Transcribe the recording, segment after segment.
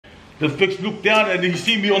The fix looked down and he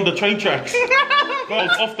see me on the train tracks. I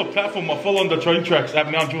was off the platform, I fell on the train tracks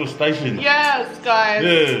at Mount Jewel Station. Yes, guys.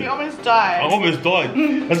 Yeah. He almost died. I almost died.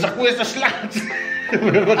 I was like, where's the slat?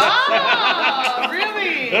 Ah,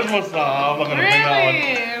 really? That's what's I'm not gonna bring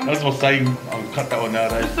that one. That's what's saying. I'll cut that one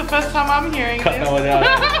out. It's the first time I'm hearing Cut this. that one out.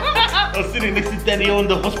 I was sitting next to Daddy on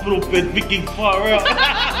the hospital bed, thinking far out.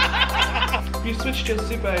 You switched your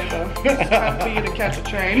super over. It's time for you to catch a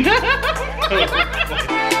train.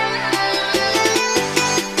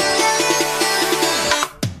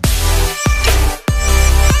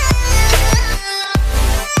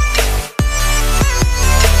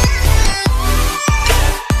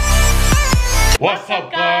 What's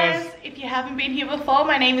up, guys? If you haven't been here before,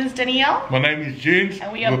 my name is Danielle. My name is James.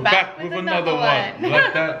 And we are back with another one.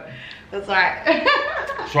 Like that? That's right.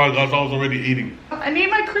 Sorry guys, I was already eating. I need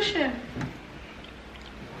my cushion.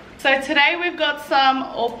 So today we've got some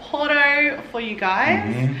Oporto for you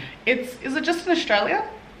guys. Is it just in Australia?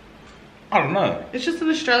 I don't know. It's just an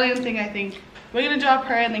Australian thing, I think. We're gonna do our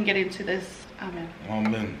prayer and then get into this. Amen.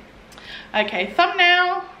 Amen. Okay,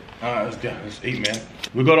 thumbnail. Alright, let's eat, man.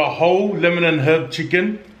 We got a whole lemon and herb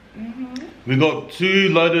chicken. We got 2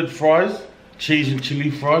 loaded fries, cheese and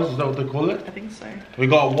chili fries. Is that what they call it? I think so. We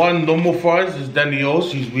got 1 normal fries. It's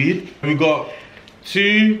Danielle's. She's weird. We got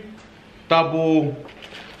 2 double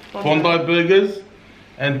Bondi burgers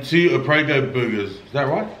and 2 Oporto burgers. Is that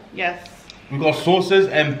right? Yes. We got sauces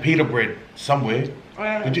and pita bread somewhere.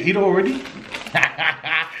 Did you eat it already?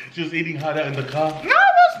 She was eating hard out in the car. No,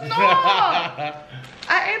 I was not.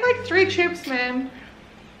 I ate like 3 chips, man.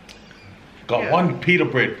 Got 1 pita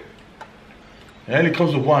bread. It only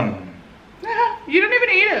comes with 1. You don't even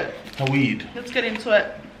eat it. How weird. Let's get into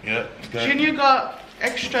it. Yeah, let's go. Junior got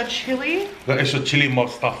extra chili. Got extra chili mod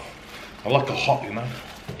stuff. I like it hot, you know.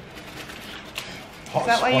 Hot, Is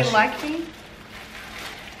that why spicy. you like me?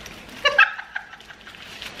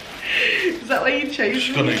 Is that why you chose She's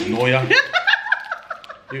me? gonna ignore ya.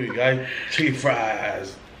 Here we go. Chili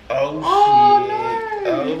fries. Oh, shit. no.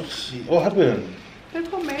 Oh shit. What happened? They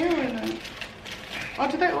put mayo in it. Oh,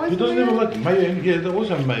 did they always He put doesn't mayo? even like mayo. Yeah, there was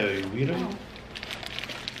some mayo, you weirdo.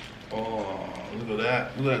 Oh, look at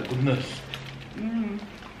that. Look at that goodness.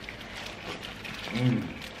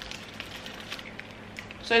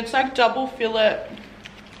 So it's like double fillet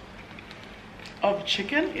of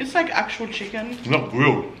chicken. It's like actual chicken. It's not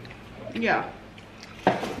grilled. Yeah.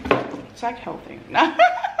 It's like healthy.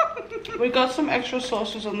 We got some extra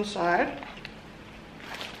sauces on the side.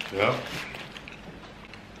 Yeah.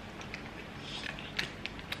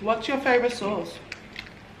 What's your favorite sauce?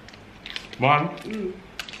 Mine?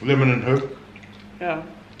 Lemon and herb. Yeah.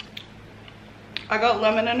 I got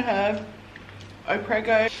lemon and herb.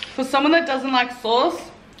 Oporto. For someone that doesn't like sauce,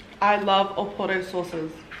 I love Oporto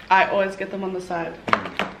sauces. I always get them on the side.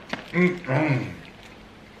 And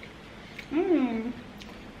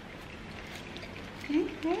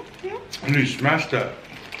you smashed that.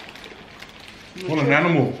 What an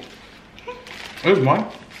animal. There's mine.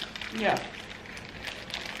 Yeah.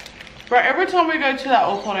 But every time we go to that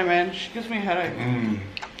Oporto, man, she gives me a headache.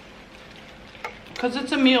 Because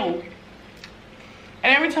it's a meal.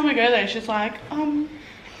 And every time we go there, she's like,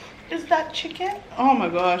 is that chicken? Oh my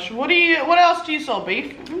gosh. What else do you sell?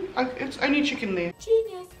 Beef? It's only chicken there.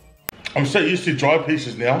 Genius. I'm so used to dry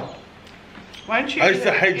pieces now. Why don't you I used to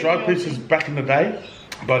either hate give dry me pieces back in the day.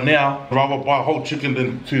 But now, I'd rather buy a whole chicken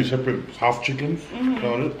than 2 separate half chickens.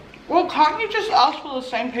 Got it? Well, can't you just ask for the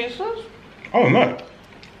same pieces? Oh no.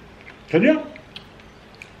 Can you?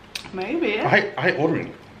 Maybe. I hate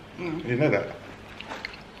ordering. You know that.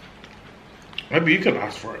 Maybe you can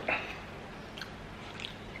ask for it.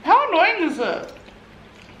 How annoying is it?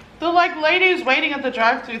 The like ladies waiting at the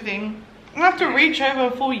drive-thru thing. I have to reach over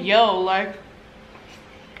and full yell like,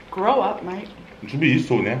 grow up, mate. You should be used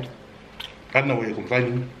to it now. I don't know why you're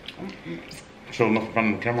complaining. Showing off in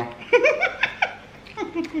front of the camera.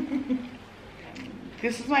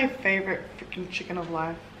 This is my favorite freaking chicken of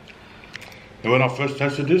life. And when I first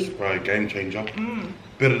tasted this, right, game changer.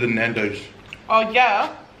 Better than Nando's. Oh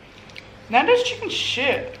yeah. Nando's chicken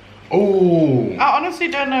shit. Oh. I honestly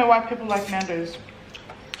don't know why people like Nando's.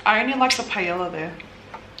 I only like the paella there.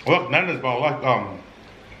 I like Nando's, but I like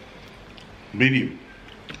medium.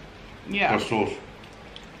 Yeah. The sauce.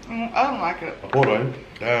 I don't like it. Oporto,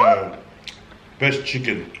 best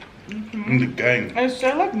chicken in the game. It's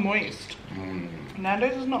so like moist.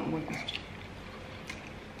 Nando's is not moist.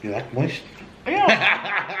 You like moist?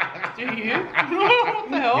 Yeah. Do you? What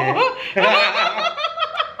the hell?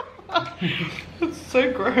 It's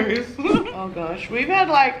so gross. Oh gosh, we've had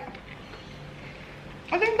like,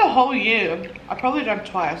 I think the whole year, I probably drank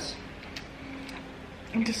twice.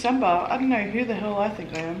 In December, I don't know who the hell I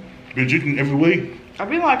think I am. You're drinking every week. I've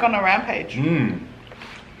been like on a rampage.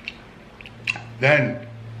 Then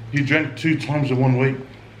you drank 2 times in 1 week.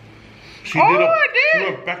 She I She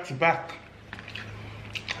did. went back to back.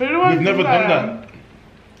 Who do I You've never think I done am? that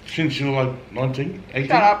since you were like 19, 18?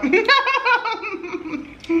 Shut up.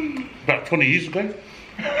 About 20 years ago.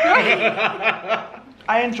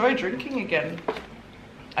 I enjoy drinking again.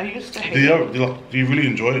 I used to hate Do it. you really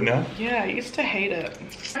enjoy it now? Yeah, I used to hate it.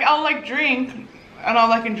 Like, I'll like drink and I'll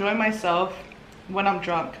like enjoy myself when I'm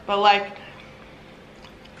drunk. But like,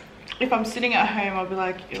 if I'm sitting at home, I'll be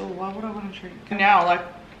like, ew, why would I want to drink? Now, like,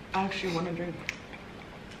 I actually want to drink.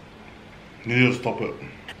 You need to stop it.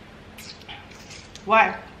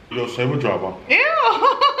 Why? You're a sober driver. Ew!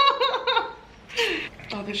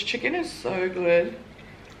 Oh, this chicken is so good.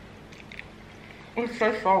 It's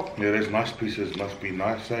so soft. Yeah, there's nice pieces. Must be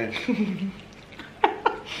nice, eh? Have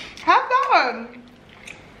that one.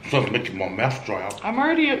 It's not making my mouth dry up. I'm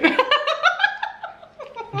already.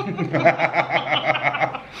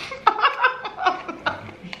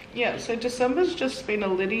 Yeah, so December's just been a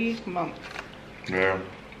litty month. Yeah.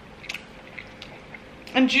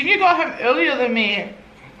 And Junior got home earlier than me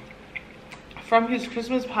from his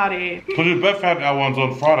Christmas party. Because we both had our ones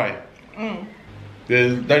on Friday.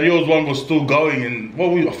 Daniel's one was still going, and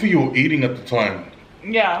I think you were eating at the time.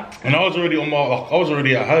 Yeah. And I was already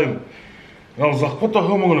at home. And I was like, what the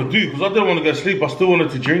hell am I gonna do? Because I didn't want to go to sleep, I still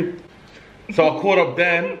wanted to drink. So I called up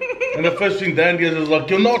Dan, and the first thing Dan did was like,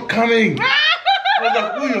 you're not coming. I was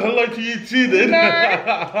like, oh, hello to you too then.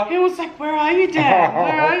 No. He was like, where are you, Dad?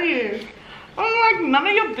 Where are you? I'm like, none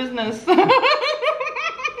of your business.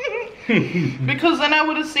 Because then I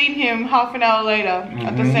would have seen him half an hour later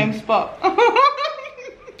at the same spot.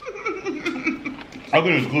 I think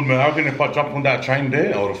it was good, man. I think if I jumped on that train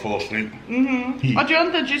there, I would have fallen asleep. Oh, do you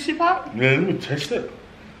want the juicy part? Yeah, let me taste it.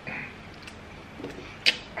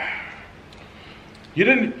 You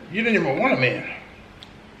didn't even want it, man.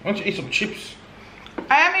 Why don't you eat some chips?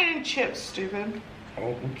 I am eating chips, stupid.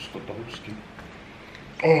 Oh, oops, got the whole skin.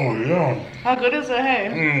 Oh, yeah. How good is it,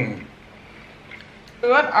 hey? We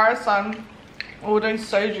went Arasan. We're doing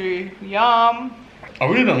soju. Yum. I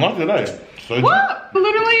really don't like it, eh? Soju. What?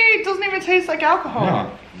 Literally, it doesn't even taste like alcohol. Nah,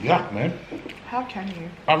 yuck, man. How can you?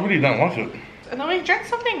 I really don't like it. And then we drank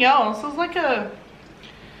something else. It was like a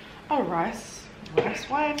rice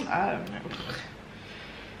wine. I don't know.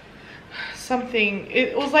 Something.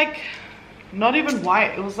 It was like not even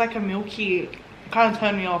white. It was like a milky. Kind of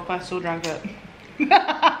turned me off, but I still drank it.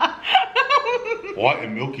 White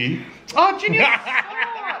and milky. Oh, Junior, stop.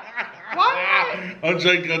 Why? I'm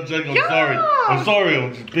joking, I'm Yeah. sorry,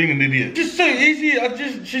 I'm just being an idiot. It's so easy,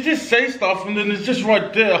 she just says stuff and then it's just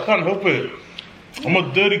right there, I can't help it. I'm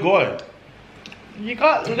a dirty guy. You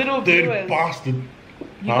got little Dirty viewers. bastard.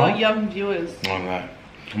 You got young viewers. Oh no,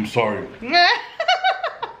 I'm sorry.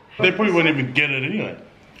 They probably won't even get it anyway.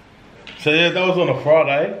 So yeah, that was on a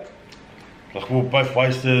Friday. Like we were both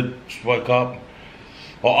wasted, just woke up.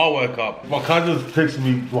 Well, I woke up. My cousin texted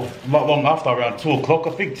me not long after, around 2 o'clock,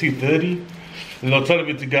 I think 2:30. And they're telling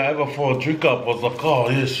me to go over for a drink up. I was like, oh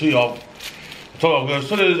yeah, sweet. I told her,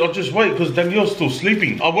 I'll just wait because Danielle's still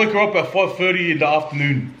sleeping. I woke her up at 5:30 in the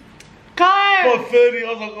afternoon. Guys, 5:30,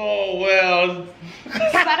 I was like, oh wow.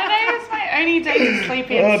 Saturday is my only day to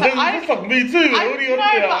sleep in. So That's like me too. What are you on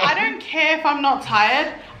but about? I don't care if I'm not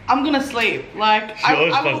tired. I'm gonna sleep. Like She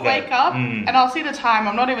always I does will that. wake up and I'll see the time.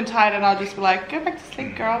 I'm not even tired, and I'll just be like, go back to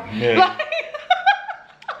sleep, girl. Yeah.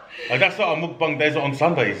 Like, That's what our mukbang days are on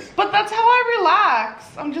Sundays. but that's how I relax.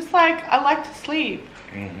 I'm just like, I like to sleep.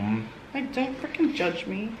 Like, don't freaking judge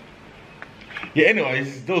me. Yeah,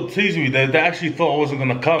 anyways, they were teasing me. They actually thought I wasn't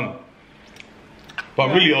gonna come. But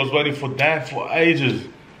really, I was waiting for Dan for ages.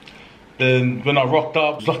 Then when I rocked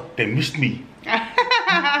up, it was like they missed me. Is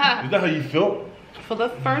that how you felt? For the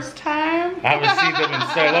first time. I haven't seen them in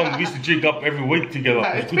so long. We used to drink up every week together.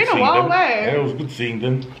 It's good been a seeing while, them. eh? Yeah, it was good seeing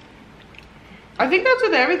them. I think that's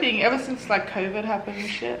with everything, ever since like COVID happened and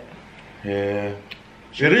shit. Yeah.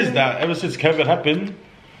 It is that. Ever since COVID happened,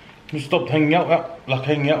 we stopped hanging out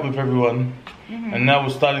with everyone. And now we're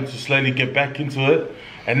starting to slowly get back into it.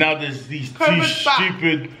 And now there's these two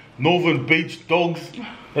stupid Northern Beach dogs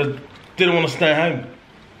that didn't want to stay home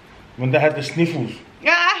when they had the sniffles.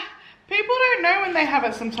 Yeah, people don't know when they have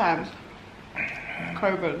it sometimes.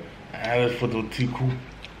 COVID. And I thought they were too cool.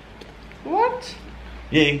 What?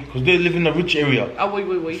 Yeah, because they live in a rich area. Oh, I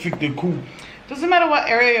wait. think they're cool. Doesn't matter what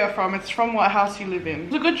area you're from, it's from what house you live in.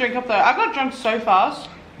 It's a good drink up there. I got drunk so fast.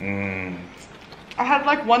 I had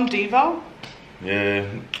like one diva. Yeah.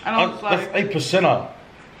 And I was like, that's 8%er.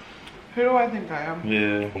 Who do I think I am?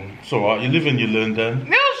 Yeah, it's alright. You live and you learn, Dan.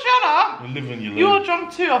 No, shut up. You live and you learn. You were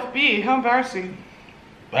drunk too off beer. How embarrassing.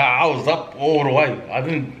 I was up all the way.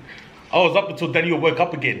 I was up until Daniel woke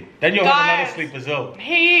up again. Daniel had another sleep as well.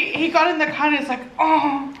 He got in the car and he's like,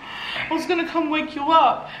 oh, I was gonna come wake you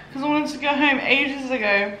up because I wanted to go home ages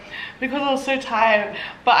ago because I was so tired.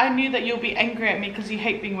 But I knew that you'll be angry at me because you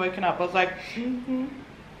hate being woken up. I was like,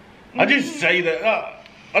 I just say that.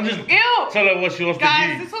 I just tell her what she wants to do.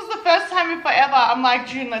 Guys, this was the first time in forever. I'm like,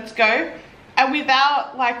 June, let's go. And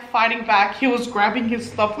without like fighting back, he was grabbing his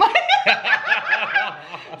stuff, like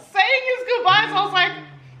saying his goodbyes. I was like,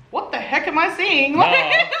 what the heck am I seeing? Nah,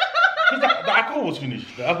 the alcohol was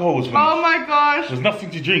finished. The alcohol was finished. Oh my gosh. There's nothing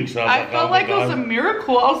to drink. So I felt like it was a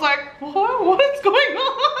miracle. I was like, what is going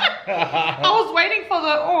on? I was waiting for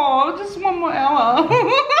just 1 more hour.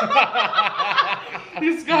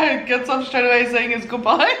 This guy gets up straight away saying his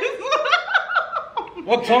goodbyes.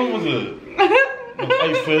 What time was it? Like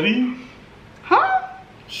 8:30? Huh?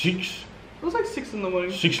 6? It was like 6 in the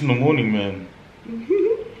morning. 6 in the morning, man.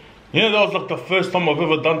 Yeah, that was like the first time I've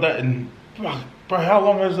ever done that in, bro, how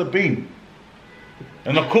long has it been?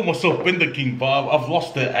 And I called myself Ben the King, but I've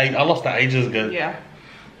lost it. I lost it ages ago. Yeah.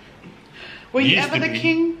 Were you ever the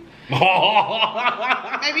king?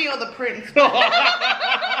 Maybe you're the prince.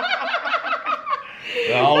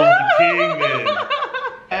 I was the king,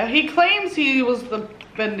 man. He claims he was the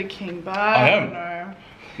Ben the King, but I don't know.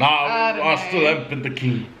 Nah, I still am Ben the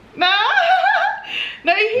King. Nah.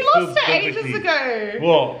 No, he lost it ages ago.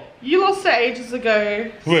 What? You lost it ages ago.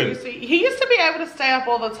 When? He used to be able to stay up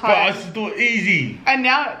all the time. But I used to do it easy. And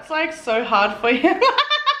now it's like so hard for him.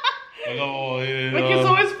 Like, oh, yeah. Like he's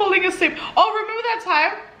always falling asleep. Oh, remember that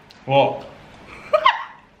time? What?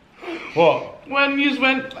 What? When you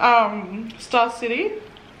went Star City?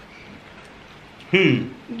 Who?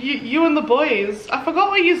 You and the boys. I forgot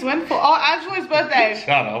what you went for. Oh, Angela's birthday.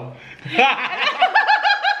 Shut up.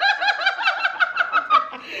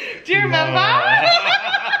 Do you remember?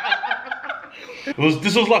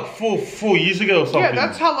 This was like 4 years ago or something. Yeah,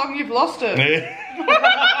 that's how long you've lost it. Yeah.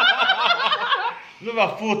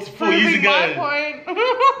 About 4 years ago. My point.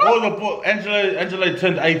 All the Angela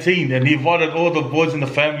turned 18 and he invited all the boys in the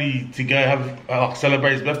family to go have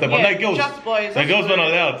celebrate his birthday. But yeah, no girls. Just boys. The girls weren't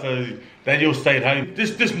allowed, so Daniel stayed home.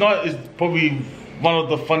 This night is probably one of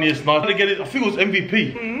the funniest nights. I think it was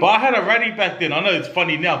MVP. But I had a ratty back then. I know it's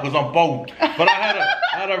funny now because I'm bold. But I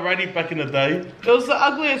had a ratty back in the day. It was the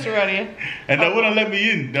ugliest ratty. And they wouldn't let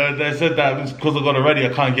me in. They said that it's because I got a ratty, I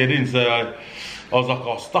can't get in. So I was like,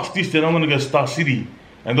 oh, stuff this, then I'm going to go Star City.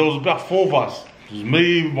 And there was about 4 of us. It was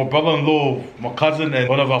me, my brother-in-law, my cousin, and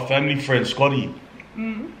one of our family friends, Scotty.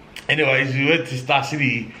 Anyways, we went to Star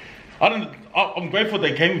City. I'm grateful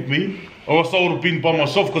they came with me. Or else I would have been by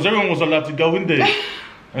myself because everyone was allowed to go in there.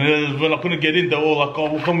 And when I couldn't get in, they were all like,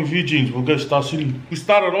 oh, we'll come with you, Jeans. We'll go to Star City. We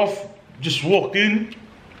started off, just walked in.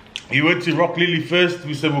 We went to Rock Lily first.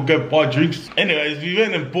 We said we'll go buy drinks. Anyways, we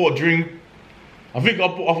went and bought a drink. I think I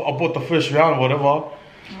bought the first round or whatever.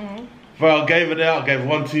 But I gave it out. I gave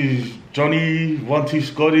 1 to Johnny, 1 to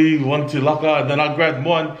Scotty, 1 to Laka, and then I grabbed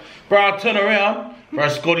mine. Bro, I turn around. Bro,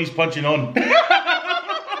 Scotty's punching on.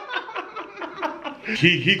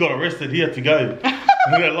 He got arrested. He had to go.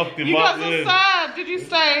 We locked him up. You guys are sad. Did you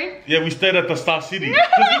stay? Yeah, we stayed at the Star City. Because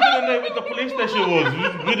we didn't know where the police station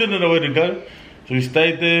was. We didn't know where to go. So we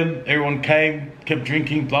stayed there. Everyone came, kept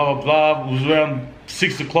drinking, blah, blah, blah. It was around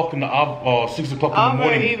 6 o'clock in the or 6 o'clock in the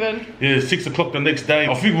morning. Even. Yeah, 6 o'clock the next day.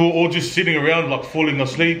 I think we were all just sitting around like falling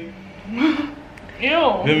asleep. Ew.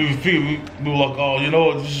 Then we were like, oh, you know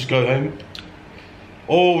what, let's just go home.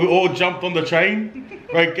 We all jumped on the train.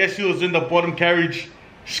 Right, guess who was in the bottom carriage?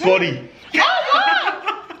 Scotty. Oh,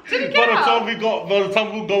 what? Did he get By the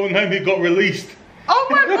time we were going home, he got released. Oh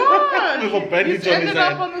my god! With a bandage on his ended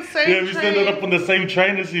head. up on the same Yeah, we train. ended up on the same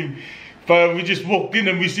train as him. But we just walked in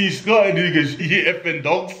and we see Scott and he goes, you effing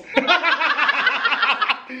dogs.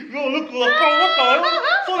 We all look like, oh, what the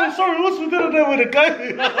hell? Sorry, we didn't know where to go.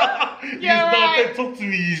 Yeah, right. Don't talk to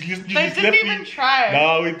me. You They just didn't left even me. try.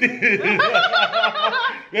 No, we didn't.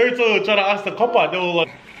 Every time we were trying to ask the copper, they were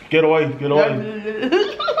like, get away.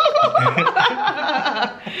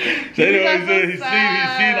 So anyways, he's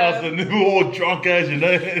seen us and we were all drunk as you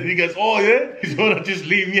know. And he goes, oh yeah? He's gonna just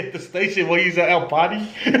leave me at the station while he's at our party.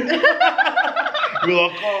 We're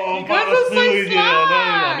like, oh, I'm part of so school.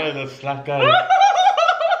 Yeah, I know, that's slack guy.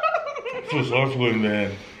 I feel sorry for him,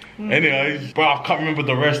 man. Anyways, bro, I can't remember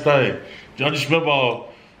the rest day. I just remember,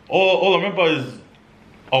 all I remember is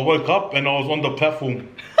I woke up and I was on the platform.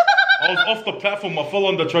 I was off the platform. I fell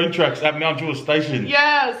on the train tracks at Mount Druitt Station.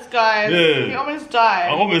 Yes, guys. Yeah. He almost died.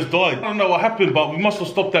 I almost died. I don't know what happened, but we must have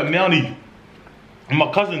stopped at Mountie. And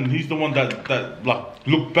my cousin, he's the one that like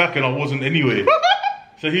looked back and I wasn't anywhere.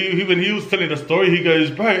 So when he was telling the story, he goes,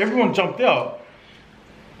 bro, everyone jumped out.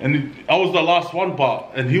 And I was the last one,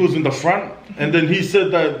 and he was in the front. And then he said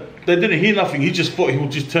that they didn't hear nothing. He just thought he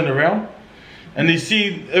would just turn around. And he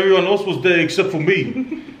see everyone else was there except for me.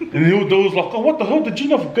 And he was like, oh, what the hell? Did you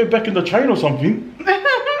not go back in the train or something?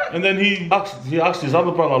 And then he asked his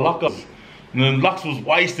other brother, Lux. And then Lux was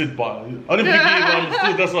wasted, but I didn't think he even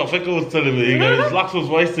understood. That's what Feka was telling me. He goes, Lux was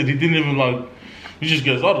wasted. He didn't even like, he just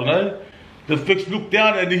goes, I don't know. The Fix looked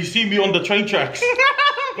down and he see me on the train tracks.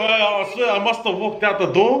 But I swear I must have walked out the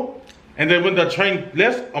door, and then when the train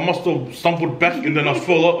left, I must have stumbled back and then I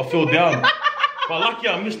fell down. But lucky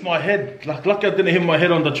I missed my head. Lucky I didn't hit my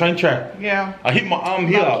head on the train track. Yeah. I hit my arm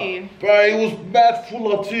here. Lucky. Bro, it was mad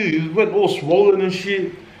full of too. It went all swollen and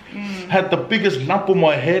shit. Had the biggest lump on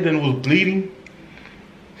my head and was bleeding.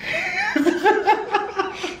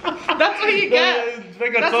 That's what you get.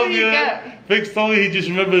 That's what you get. Fix told me he just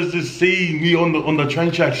remembers just seeing me on the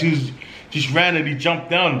train tracks. He just ran and he jumped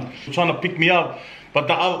down, trying to pick me up. But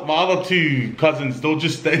my other two cousins, they were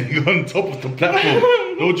just standing on top of the platform.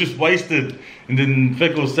 They were just wasted. And then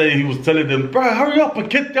Fek was saying, he was telling them, bro, hurry up and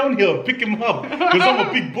get down here, pick him up. Because I'm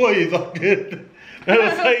a big boy. Like, they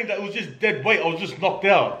were saying that it was just dead weight, I was just knocked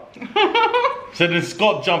out. So then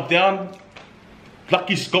Scott jumped down.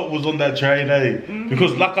 Lucky Scott was on that train,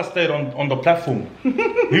 because Laka stayed on the platform.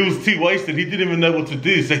 He was too wasted, he didn't even know what to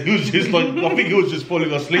do. So he was just like, I think he was just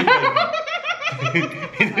falling asleep. He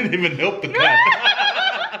didn't even help the cat.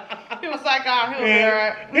 He was like, oh, he'll be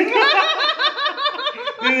alright.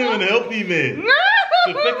 He didn't even help me, man.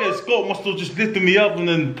 So Becca and Scott must have just lifted me up and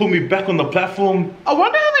then put me back on the platform. I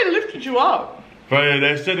wonder how they lifted you up. Bro,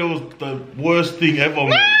 they said it was the worst thing ever,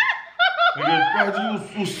 man. They go, bro,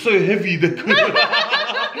 it was so heavy. They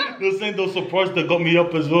were saying they were surprised they got me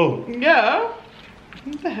up as well. Yeah.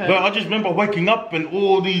 What the hell? But I just remember waking up and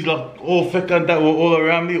all these, like, all Feka and that were all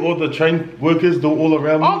around me. All the train workers, they were all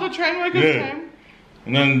around me. Oh, the train workers came?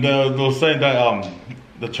 And then they were saying that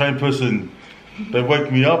the train person, they woke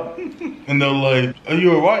me up and they were like, are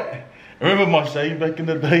you alright? I remember my saying back in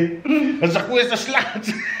the day. I was like, where's the slut?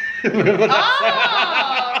 Remember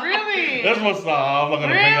that saying? Really? That's my saying. I'm not going to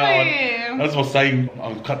bring that one. That's my saying.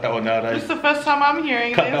 I'll cut that one out. This is the first time I'm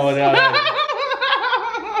hearing cut this. That one out.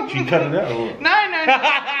 Should you cut it out or what? No.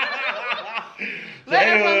 Let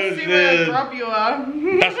everyone see what a grub you are.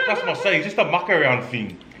 That's my saying. Just a muck around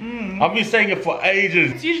thing. I've been saying it for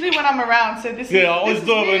ages. It's usually when I'm around, so this is I always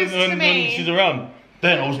do it when me. she's around.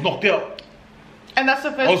 Then I was knocked out. And that's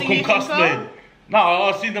the first thing you think of? Man. No,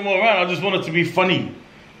 I seen them all around. I just wanted to be funny.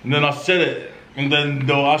 And then I said it. And then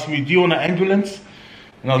they'll ask me, do you want an ambulance?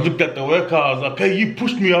 And I looked at the worker. I was like, hey, you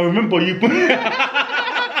pushed me. I remember you pushed me.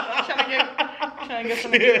 trying to get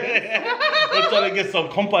some I'm trying to get some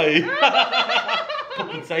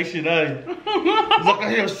compensation, eh? He's like,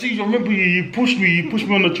 hey, I see, I remember you pushed me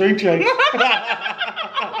on the train tracks.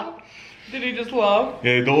 Did he just laugh?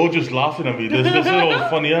 Yeah, they're all just laughing at me. That's all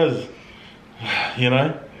funny as, you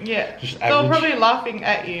know? Yeah. Just they were probably laughing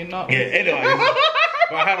at you, not. Yeah, anyway.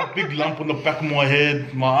 I had a big lump on the back of my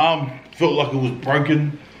head. My arm felt like it was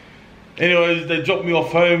broken. Anyways, they dropped me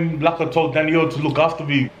off home. Like I told Danielle to look after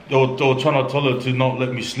me. They were trying to tell her to not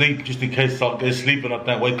let me sleep, just in case I go sleep and I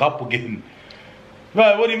don't wake up again.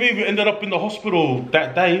 Right, what do you mean? We ended up in the hospital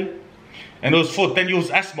that day, and it was for Danielle's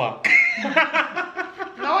asthma.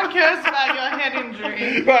 No one cares about your head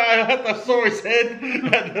injury. Right, I had the sorest head, I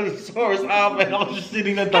had the sorest arm, and I was just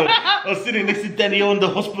sitting next to Danielle in the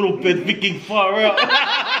hospital bed, thinking far out.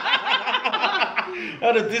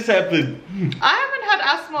 How did this happen? I haven't had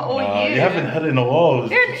asthma all year. You haven't had it in a while.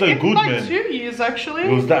 It's so good, like man. 2 years actually.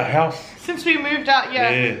 It was that house. Since we moved out,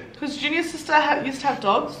 yeah. Because Junior's sister used to have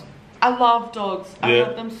dogs. I love dogs. I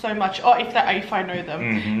love them so much. Oh, if I know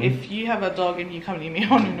them. If you have a dog and you come near me,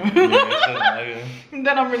 I don't know.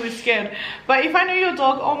 Then I'm really scared. But if I know your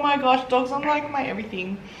dog, oh my gosh, dogs are like my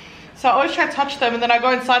everything. So I always try to touch them, and then I go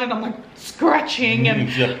inside and I'm like scratching and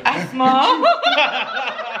asthma.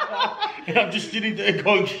 And I'm just sitting there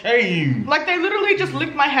going, shame. Like they literally just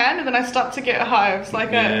lick my hand and then I start to get hives.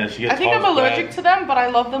 Like I think I'm allergic bad. to them, but I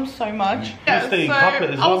love them so much. Yeah, so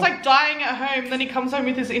I was like dying at home. Then he comes home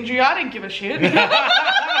with his injury. I didn't give a shit.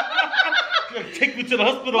 Take me to the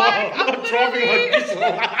hospital. Like, I'm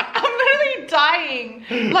literally dying.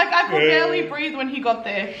 Like I could barely breathe when he got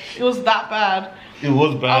there. It was that bad. It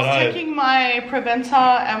was bad. I was taking my preventer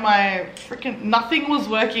and my freaking nothing was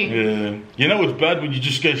working. Yeah. You know it's bad when you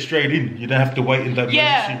just go straight in. You don't have to wait in that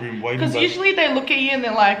emergency room waiting. Because usually they look at you and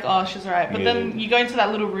they're like, oh, she's alright. But then you go into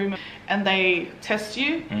that little room and they test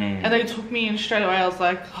you. And they took me in straight away. I was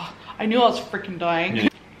like, oh, I knew I was freaking dying. Yeah.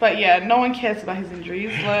 But yeah, no one cares about his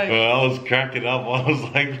injuries. Like, I was cracking up. I was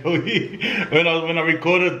like, when I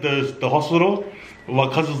recorded the hospital, my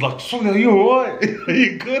cousin's like, "Sonny, are you alright? Are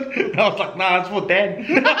you good?" And I was like, "Nah, it's for Dad."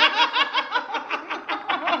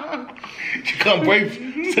 You can't breathe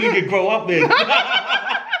so you can grow up, man.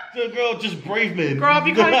 So girl, just breathe, man. Grow up,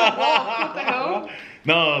 you can't even walk. What the hell?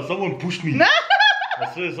 Nah, someone pushed me. I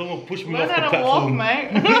said someone pushed me off the platform.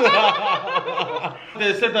 Walk, mate.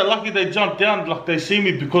 They said they're lucky they jumped down, like they see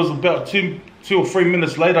me, because about two or 3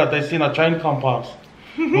 minutes later they seen a train come past.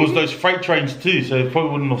 It was those freight trains too, so they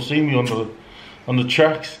probably wouldn't have seen me on the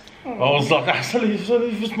tracks. I was like,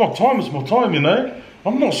 it's my time, you know.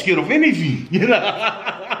 I'm not scared of anything, you know.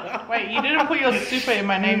 Wait, you didn't put your super in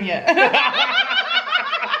my name yet.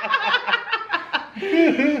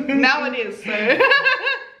 Now it is, so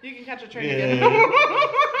you can catch a train again.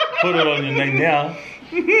 Put it on your name now.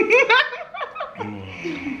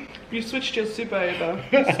 You switched your super over.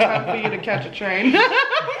 It's time for you to catch a train. You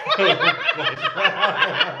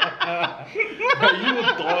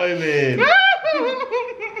would die, man.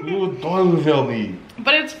 You would die without me.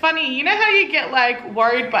 But it's funny, you know how you get like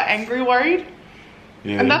worried but angry worried?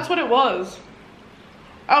 Yeah. And that's what it was.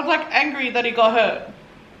 I was like angry that he got hurt.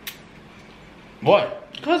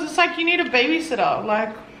 What? Because it's like you need a babysitter.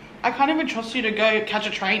 Like, I can't even trust you to go catch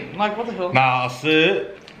a train. Like, what the hell? Nah, I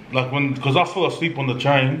said, like because I fell asleep on the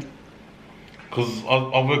train. Because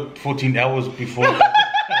I worked 14 hours before.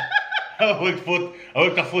 I worked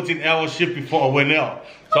a 14-hour shift before I went out.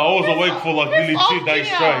 So I was awake for like nearly 2 days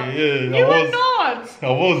straight. Yeah, you were not. I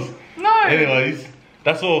was. No. Anyways,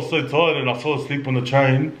 that's why I was so tired and I fell asleep on the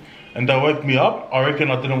train. And they woke me up. I reckon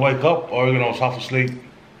I didn't wake up. I reckon I was half asleep.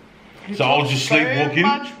 So I was just sleepwalking. So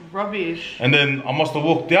much rubbish. And then I must have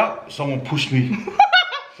walked out. Someone pushed me.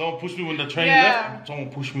 Someone pushed me when the train left. Someone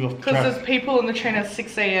pushed me off the track. Because there's people in the train at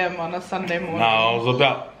 6 a.m. on a Sunday morning. No, it was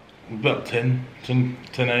about 10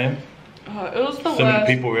 a.m. Oh, it was the worst. 7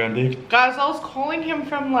 people around there. Guys, I was calling him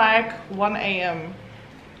from like 1 a.m.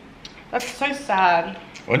 That's so sad.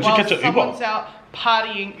 Why didn't you catch an Uber? Someone's out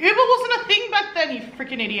partying. Uber wasn't a thing back then, you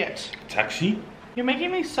freaking idiot. Taxi? You're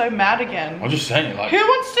making me so mad again. I'm just saying, like... Who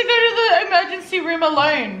wants to go to the emergency room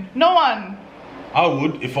alone? No one. I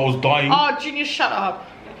would, if I was dying. Oh, Junior, shut up.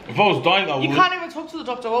 If I was dying, I would. You can't even talk to the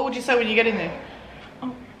doctor. What would you say when you get in there?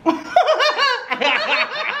 Oh.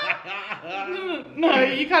 No,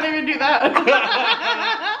 you can't even do that.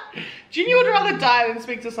 Junior would rather die than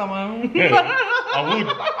speak to someone. Yeah, I would.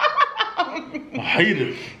 I hate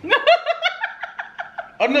it.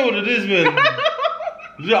 I know what it is, man.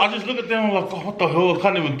 Yeah, I just look at them and I'm like, oh, what the hell? I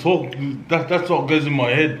can't even talk. That's what goes in my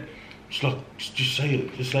head. Just like, just say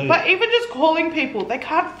it. Just say it. But even just calling people, they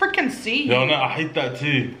can't freaking see you. Yeah, I know. I hate that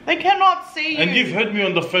too. They cannot see you. And you've heard me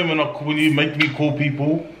on the phone when you make me call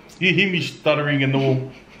people. You hear me stuttering and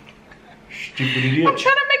all. Stupid idiot. I'm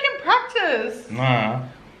trying to make him practice. Nah.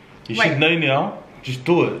 You should know now. Just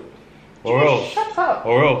do it. Or else. Shut up.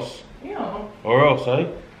 Or else. Yeah. Or else, eh?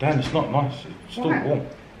 Damn, it's not nice. It's still warm.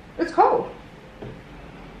 It's cold.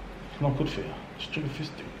 It's not good for you. It's drink a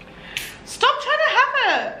fist drink. Stop trying to have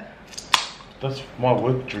it. That's my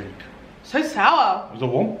work drink. So sour. Is it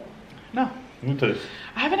warm? No. Me too.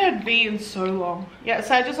 I haven't had V in so long. Yeah,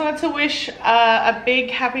 so I just wanted to wish a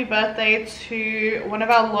big happy birthday to one of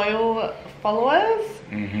our loyal followers.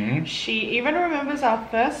 She even remembers our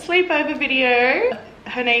first sleepover video.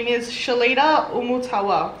 Her name is Shalita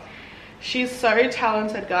Umutawa. She's so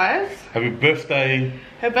talented, guys. Happy birthday.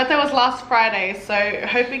 Her birthday was last Friday, so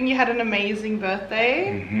hoping you had an amazing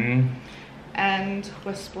birthday. And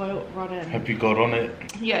we're spoiled rotten. Hope you got on it.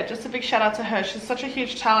 Yeah, just a big shout out to her. She's such a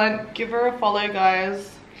huge talent. Give her a follow,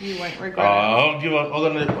 guys. You won't regret it. I'm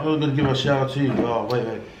gonna give a shout out to you. Oh,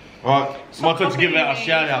 wait. Alright, my turn to give out a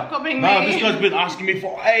shout out. No, this guy's been asking me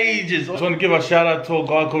for ages. I just want to give a shout out to a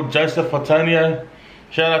guy called Joseph Antonio.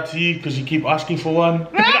 Shout out to you because you keep asking for one.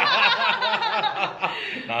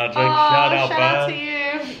 Nah, Jake, shout out to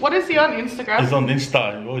you. What is he on Instagram? He's on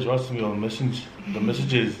Insta. He always writes to me on the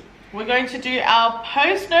messages. We're going to do our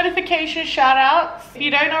post notification shout outs. If you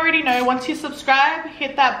don't already know, once you subscribe,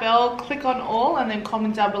 hit that bell, click on all, and then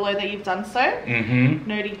comment down below that you've done so.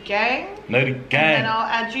 Nerdy gang. Nerdy gang. And then I'll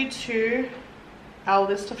add you to our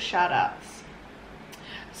list of shout outs.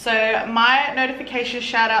 So my notification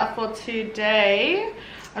shout out for today,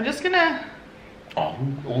 I'm just gonna Oh,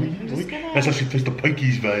 just gonna- that's how she plays the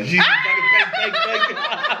pokies, man. She's bang.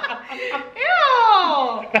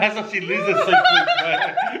 Ew! That's how she loses so quick,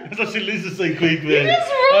 man. That's how she loses so quick, man. You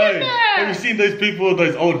just ruined it. Have you seen those people,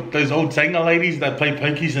 those old Tanga ladies that play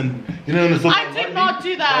pokies and you know? I did not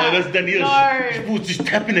do that. Oh, that's Danielle. No. She's just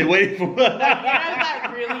tapping it, waiting for. You know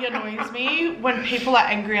that really annoys me when people are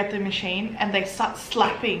angry at the machine and they start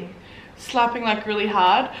slapping like really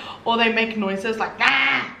hard, or they make noises like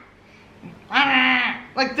ah, ah,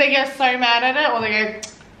 like they get so mad at it, or they go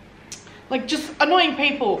like just annoying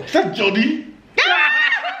people. Is that Johnny?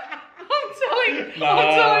 I'm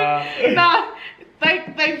telling. Nah,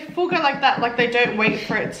 they full go like that, like they don't wait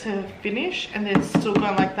for it to finish and they're still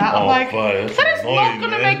going like that. I'm like, that is not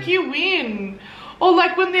gonna make you win. Or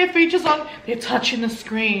like when their features on, they're touching the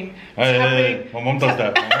screen. Hey, my mom does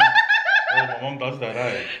that. My mom does that,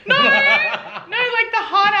 eh? No, like the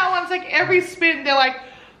hard out ones, like every spin, they're like,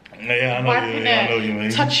 yeah, I know what you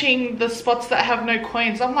mean. Touching the spots that have no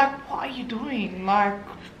coins. I'm like, what are you doing? Like,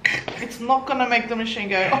 it's not gonna make the machine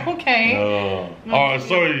go, oh, okay. Alright,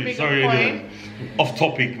 sorry. Off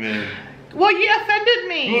topic, man. Well, you offended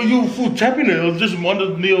me. Well, you full tapping it. I was just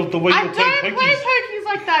wondering the way I you don't play pokies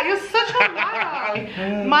like that. You're such a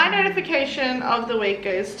liar. My notification of the week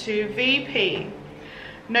goes to VP.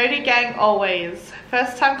 Noti gang always.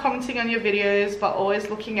 First time commenting on your videos, but always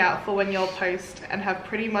looking out for when y'all post and have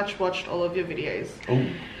pretty much watched all of your videos. Ooh.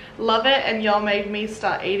 Love it, and y'all made me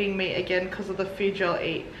start eating meat again because of the food y'all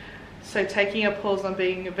eat. So taking a pause on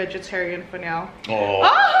being a vegetarian for now. Oh,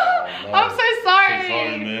 no. I'm so sorry. So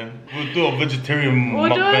sorry, man. We'll do a vegetarian. We'll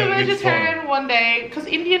do a vegetarian one day because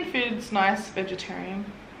Indian food's nice vegetarian.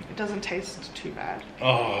 It doesn't taste too bad.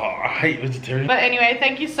 Oh, I hate vegetarian. But anyway,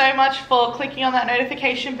 thank you so much for clicking on that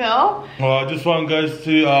notification bell. Well, this one goes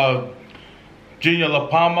to Junior La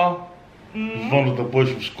Palma. He's one of the boys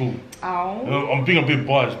from school. Oh. I'm being a bit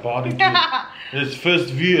biased, but I didn't do it. His first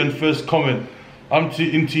view and first comment. I'm too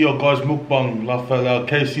into your guys' mukbang. Laugh out loud.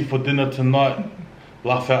 KFC for dinner tonight.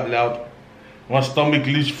 Laugh out loud. My stomach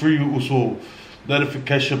leads through also.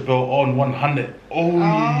 Notification bell on 100. Oh,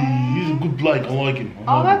 he's a good bloke. I like him.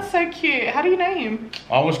 That's so cute. How do you know him?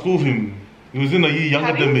 I went to school with him. He was in a year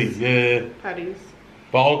younger than me. Yeah. Paddy's.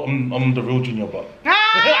 But I'm the real junior, but. Nah,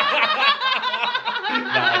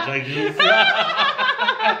 joking.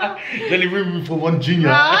 There's only room for one junior.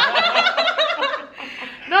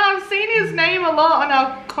 No, I've seen his name a lot on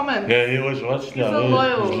our comments. Yeah, he always watched. He's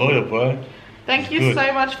loyal. He's loyal, bro. Thank you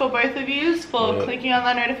so much for both of you for clicking on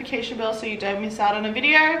that notification bell so you don't miss out on a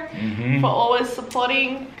video. For always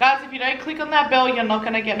supporting. Guys, if you don't click on that bell, you're not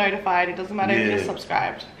going to get notified. It doesn't matter if you're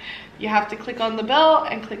subscribed. You have to click on the bell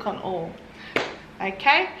and click on all.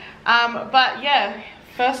 Okay? But yeah,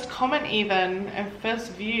 first comment even and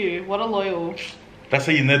first view. What a loyal. That's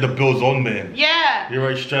how you know the bill's on, man. Yeah. You're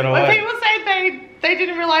right straight away. When people say they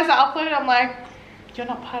didn't realize I uploaded, I'm like, you're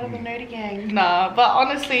not part of the Noti gang. Nah, but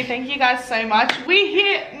honestly, thank you guys so much. We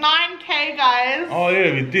hit 9K, guys. Oh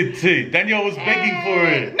yeah, we did too. Danielle was begging for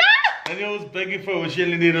it. No! Danielle was begging for it when she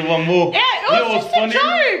only needed one more. Yeah, it was just a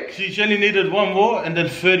joke. She only needed one more and then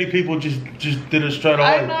 30 people just did it straight away.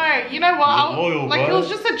 I know. You know what? Loyal, like, bro. it was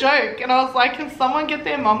just a joke. And I was like, can someone get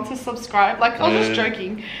their mum to subscribe? Like, I was just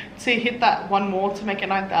joking to hit that one more to make it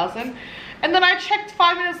 9,000. And then I checked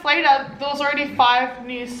 5 minutes later, there was already 5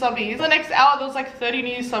 new subbies. The next hour, there was like 30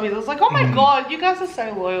 new subbies. I was like, oh my God, you guys are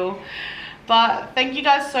so loyal. But thank you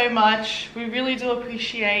guys so much. We really do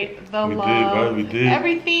appreciate the love. We do.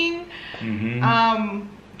 Everything.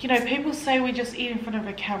 You know, people say we just eat in front of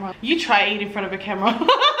a camera. You try eat in front of a camera.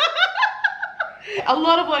 A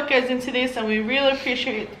lot of work goes into this and we really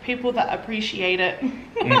appreciate the people that appreciate it.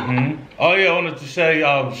 Oh yeah, I wanted to say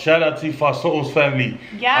shout out to Fasoto's family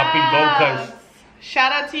up in Gold Coast.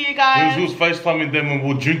 Shout out to you guys. He was FaceTiming them when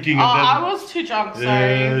we were drinking. Oh, and then, I was too drunk, sorry.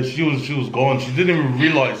 Yeah, she was gone. She didn't even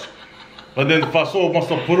realise. But then Faso must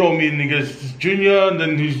have put on me and he goes, Junior, and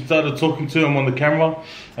then he started talking to him on the camera.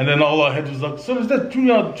 And then all I had was like, so is that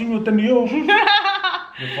Junior Danielle? And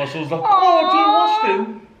Faso was like, oh, do you watch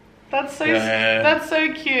them? That's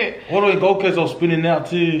so cute. What are the Gold Coast are spinning out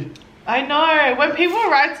too? I know. When people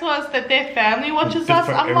write to us that their family watches us,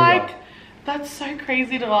 I'm like, that's so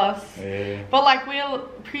crazy to us. Yeah. But like, we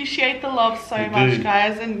appreciate the love so much,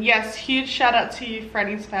 guys. And yes, huge shout out to you,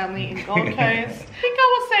 Freddie's family in Gold Coast. I think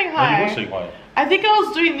I was saying hi. You were saying hi. I think I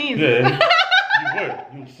was doing these. Yeah. You were.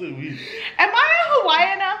 You were so weird. Am I a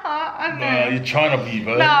Hawaiian now, huh? I don't know. Nah, you're trying to be,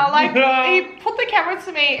 bro. Nah, like, he put the camera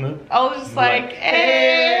to me. I was just like,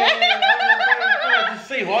 eh. Just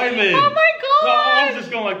say hi, man. Oh my God. No, I'm just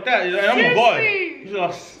going like that. I'm a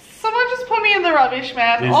guy. Someone just put me in the rubbish,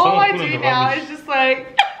 man. Yeah, all I do now is just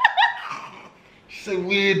like... So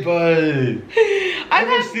weird, bro.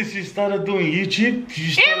 Ever since you started doing YouTube,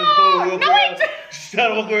 you started walking around. You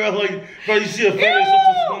started walking around like, bro, you see a photo,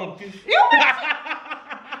 something's going like this.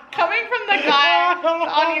 Coming from the guy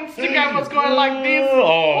on Instagram was going like this.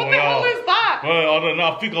 Oh, what the hell is that? Well, I don't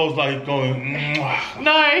know. I think I was like going.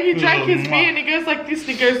 No, he drank his beer and he goes like this. And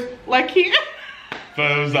he goes like he.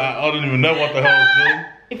 But it was like, I don't even know what the hell I was doing.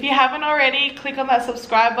 If you haven't already, click on that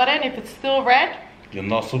subscribe button. If it's still red, you're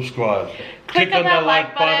not subscribed. Click on that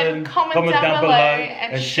like button, comment down below,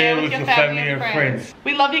 and share with your family and friends.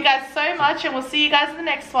 We love you guys so much, and we'll see you guys in the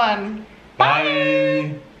next one.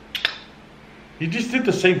 Bye. You just did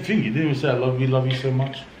the same thing. You didn't even say I love you so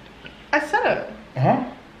much. I said it. Huh?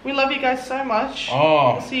 We love you guys so much.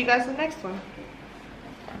 Oh. We'll see you guys in the next one.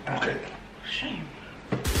 Okay. Shame.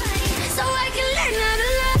 So I can let